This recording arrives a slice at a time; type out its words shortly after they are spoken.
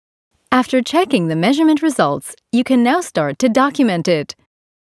After checking the measurement results, you can now start to document it.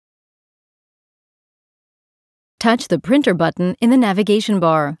 Touch the printer button in the navigation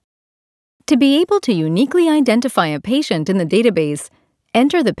bar. To be able to uniquely identify a patient in the database,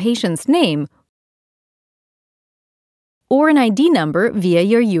 enter the patient's name or an ID number via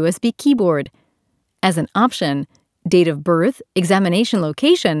your USB keyboard. As an option, date of birth, examination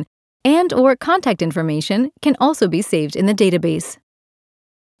location, and/or contact information can also be saved in the database.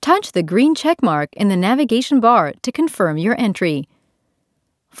 Touch the green check mark in the navigation bar to confirm your entry.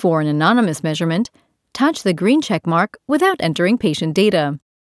 For an anonymous measurement, touch the green check mark without entering patient data.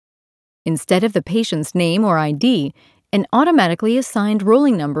 Instead of the patient's name or ID, an automatically assigned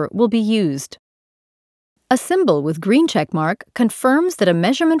rolling number will be used. A symbol with green check mark confirms that a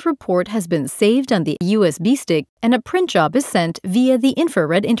measurement report has been saved on the USB stick and a print job is sent via the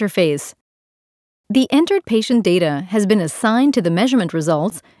infrared interface. The entered patient data has been assigned to the measurement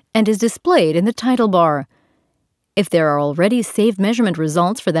results and is displayed in the title bar. If there are already saved measurement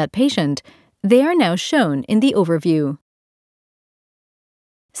results for that patient, they are now shown in the overview.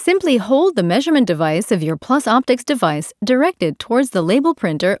 Simply hold the measurement device of your plusoptiX device directed towards the label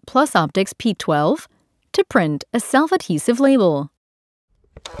printer plusoptiX P12 to print a self-adhesive label.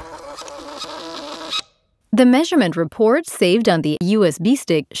 The measurement report saved on the USB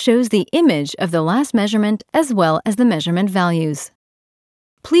stick shows the image of the last measurement as well as the measurement values.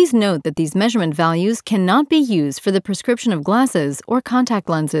 Please note that these measurement values cannot be used for the prescription of glasses or contact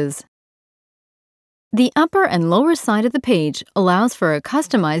lenses. The upper and lower side of the page allows for a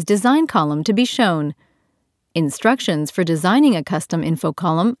customized design column to be shown. Instructions for designing a custom info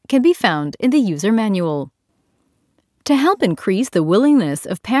column can be found in the user manual. To help increase the willingness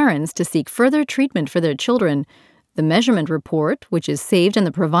of parents to seek further treatment for their children, the measurement report, which is saved on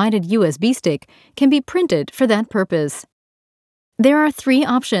the provided USB stick, can be printed for that purpose. There are 3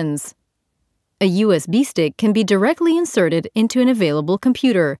 options. A USB stick can be directly inserted into an available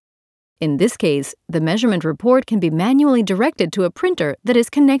computer. In this case, the measurement report can be manually directed to a printer that is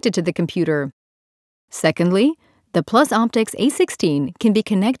connected to the computer. Secondly, the plusoptiX A16 can be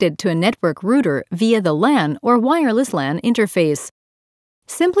connected to a network router via the LAN or wireless LAN interface.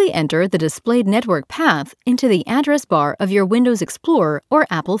 Simply enter the displayed network path into the address bar of your Windows Explorer or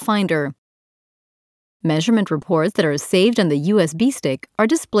Apple Finder. Measurement reports that are saved on the USB stick are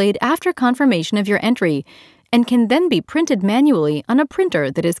displayed after confirmation of your entry and can then be printed manually on a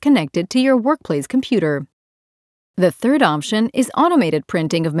printer that is connected to your workplace computer. The third option is automated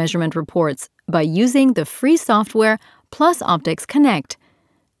printing of measurement reports by using the free software plusoptiX Connect.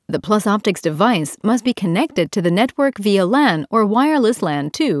 The plusoptiX device must be connected to the network via LAN or wireless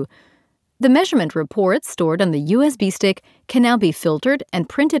LAN too. The measurement reports stored on the USB stick can now be filtered and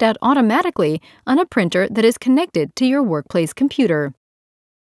printed out automatically on a printer that is connected to your workplace computer.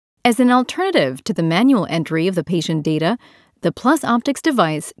 As an alternative to the manual entry of the patient data, the plusoptiX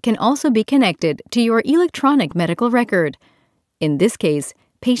device can also be connected to your electronic medical record. In this case,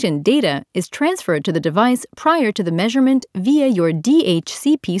 patient data is transferred to the device prior to the measurement via your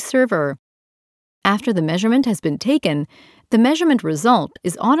DHCP server. After the measurement has been taken, the measurement result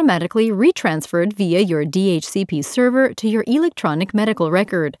is automatically retransferred via your DHCP server to your electronic medical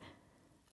record.